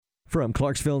From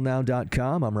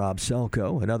ClarksvilleNow.com, I'm Rob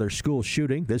Selko. Another school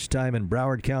shooting, this time in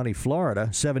Broward County, Florida.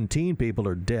 17 people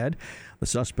are dead. The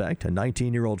suspect, a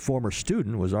 19-year-old former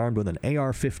student, was armed with an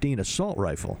AR-15 assault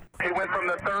rifle. He went from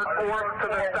the third floor to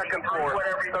the second floor.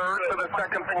 Third to the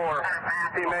second floor.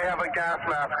 He may have a gas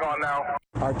mask on now.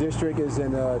 Our district is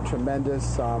in a tremendous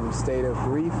state of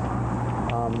grief,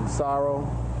 sorrow.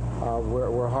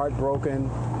 We're heartbroken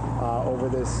over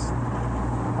this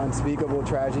unspeakable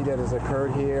tragedy that has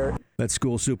occurred here. That's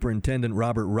School Superintendent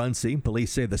Robert Runcie.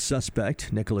 Police say the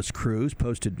suspect, Nicholas Cruz,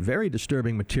 posted very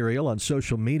disturbing material on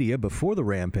social media before the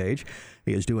rampage.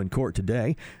 He is due in court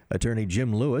today. Attorney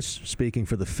Jim Lewis, speaking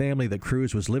for the family that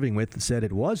Cruz was living with, said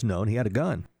it was known he had a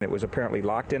gun. It was apparently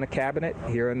locked in a cabinet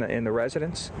here in the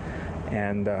residence,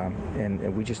 and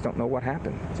we just don't know what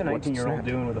happened. What's a 19-year-old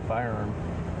doing with a firearm?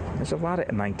 There's a lot of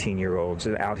 19-year-olds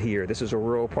out here. This is a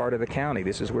rural part of the county.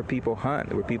 This is where people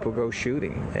hunt, where people go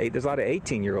shooting. There's a lot of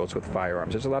 18-year-olds with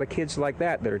firearms. There's a lot of kids like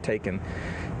that are taken.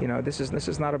 You know, this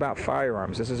is not about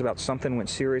firearms. This is about something went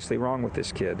seriously wrong with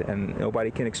this kid, and nobody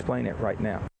can explain it right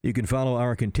now. You can follow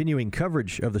our continuing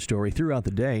coverage of the story throughout the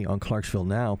day on Clarksville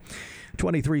Now.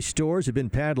 23 stores have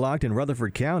been padlocked in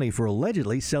Rutherford County for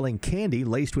allegedly selling candy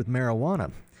laced with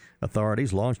marijuana.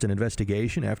 Authorities launched an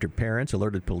investigation after parents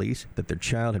alerted police that their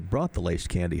child had brought the laced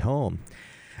candy home.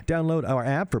 Download our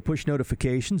app for push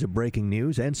notifications of breaking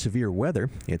news and severe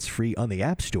weather. It's free on the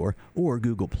App Store or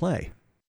Google Play.